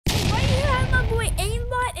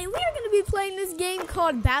playing this game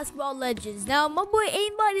called Basketball Legends. Now, my boy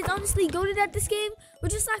Aimbot is honestly goated at this game. We're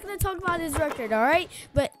just not gonna talk about his record, all right?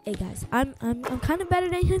 But hey, guys, I'm kind of better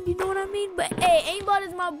than him. You know what I mean? But hey, Aimbot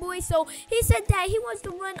is my boy, so he said that he wants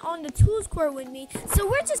to run on the twos court with me. So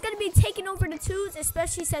we're just gonna be taking over the twos,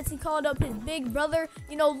 especially since he called up his big brother,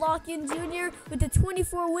 you know, Lock-In Jr. with the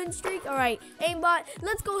 24 win streak. All right, Aimbot,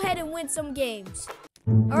 let's go ahead and win some games.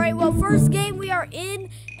 All right, well, first game we are in,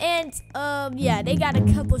 and yeah, they got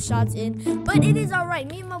a couple shots in, but it is all right.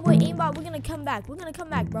 Me and my boy Aimbot, we're gonna come back. We're gonna come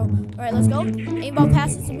back, bro. All right, let's go. Aimbot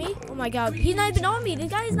passes to me. Oh my God, he's not even on me. This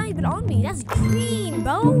guy is not even on me. That's green,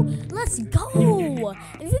 bro. Let's go.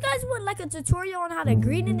 If you guys want like a tutorial on how to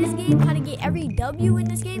green in this game, how to get every W in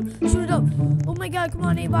this game, shoot it up. Oh my God, come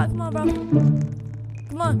on, Aimbot, come on, bro.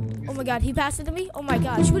 Come on. Oh my God, he passed it to me. Oh my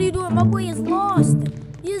gosh, what are you doing? My boy is lost.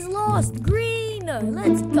 He is lost. Green.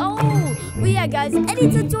 Let's go. But yeah, guys,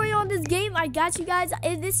 any tutorial on this game, I got you guys.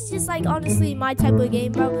 This is just like honestly my type of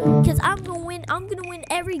game, bro. Because I'm gonna win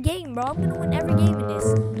every game, bro. I'm gonna win every game in this.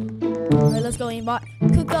 Alright, let's go, Aimbot.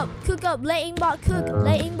 Cook up. Let Aimbot cook.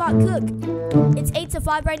 Let Aimbot cook. It's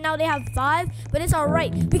 8-5 right now. They have 5, but it's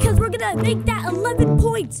alright because we're gonna make that 11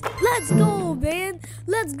 points. Let's go, man.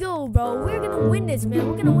 Let's go, bro. We're gonna win this, man.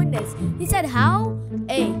 We're gonna win this. He said how?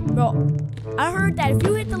 Hey, bro. I heard that if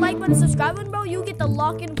you hit the like button, subscribe button, bro, you get the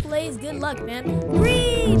lock-in plays. Good luck, man.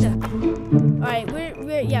 Green. All right,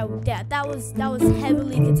 yeah, that was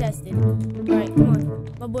heavily contested. All right, come on,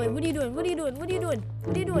 my boy. What are you doing? What are you doing? What are you doing?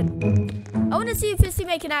 What are you doing? I want to see if his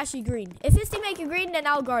teammate can actually green. If his teammate can green, then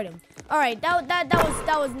I'll guard him. All right, that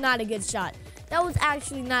was not a good shot. That was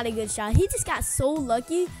actually not a good shot. He just got so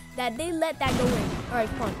lucky that they let that go in. All right,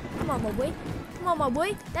 come on, my boy. Come on, my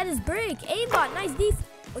boy. That is break. Aimbot, nice defense.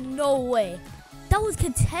 Oh, no way. That was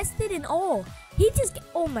contested and all. He just,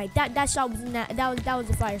 oh my, that shot was not, that was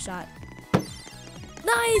a fire shot.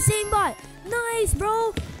 Nice, Aimbot. Nice,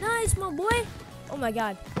 bro. Nice, my boy. Oh my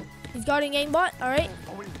God. He's guarding Aimbot. All right.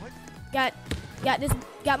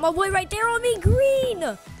 Got my boy right there on me. Green.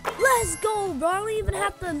 Let's go, bro. I don't even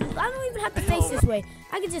have to face this way.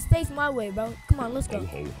 I can just face my way, bro. Come on, let's go.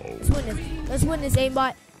 Let's win this. Let's win this,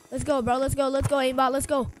 Aimbot. Let's go, bro. Let's go, Aimbot. Let's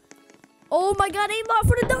go. Oh my God, Aimbot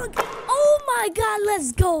for the dunk. Oh my God,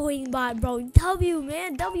 let's go, Aimbot, bro. W,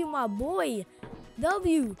 man. W, my boy.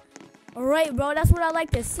 W. All right, bro. That's what I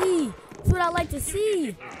like to see. That's what I like to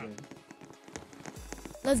see.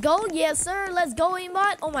 Let's go. Yes, sir. Let's go,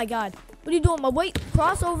 Aimbot. Oh my God. What are you doing, my boy?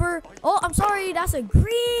 Crossover. Oh, I'm sorry. That's a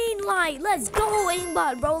green light. Let's go,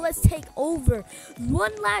 Aimbot, bro. Let's take over.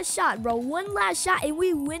 One last shot, bro. One last shot, and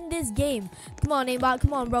we win this game. Come on, Aimbot.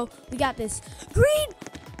 Come on, bro. We got this. Green.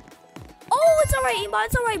 Oh, it's all right, Aimbot.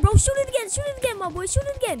 It's all right, bro. Shoot it again. Shoot it again, my boy. Shoot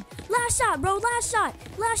it again. Last shot, bro. Last shot.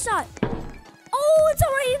 Last shot. Oh, it's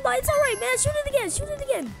all right, Aimbot. It's all right, man. Shoot it again. Shoot it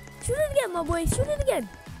again. Shoot it again, my boy. Shoot it again.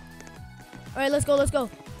 All right, let's go. Let's go.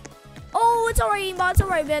 Oh, it's all right, Aimbot. It's all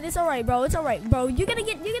right, man. It's all right, bro. It's all right, bro. You're gonna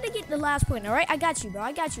get the last point, all right? I got you, bro.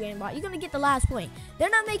 I got you, Aimbot. You're gonna get the last point. They're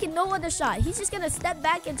not making no other shot. He's just gonna step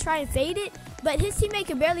back and try and fade it, but his teammate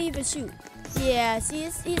can barely even shoot. Yeah, see,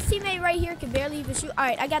 his teammate right here can barely even shoot. All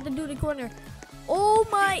right, I got the dude in the corner. Oh,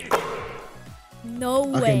 my. No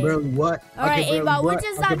way. Okay, bro, what? All right, Aimbot, we're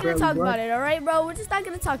just not going to talk about it, all right, bro? We're just not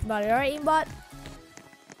going to talk about it, all right, Aimbot?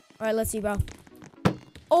 All right, let's see, bro.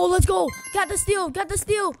 Oh, let's go. Got the steal. Got the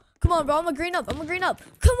steal. Come on, bro. I'm going to green up. I'm going to green up.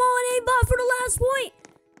 Come on, Aimbot, for the last point.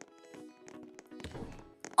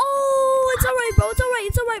 Oh, it's all right, bro. It's all right.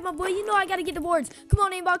 It's all right, my boy. You know I got to get the boards. Come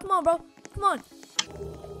on, Aimbot. Come on, bro. Come on.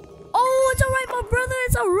 Oh, it's all right, my brother.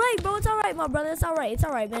 It's all right, bro. It's all right, my brother. It's all right. It's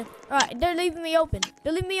all right, man. All right, they're leaving me open.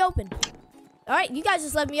 They're leaving me open. All right, you guys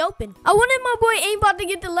just let me open. I wanted my boy Aimbot to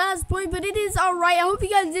get the last point, but it is all right. I hope you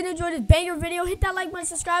guys did enjoy this banger video. Hit that like button,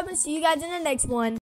 subscribe, and see you guys in the next one.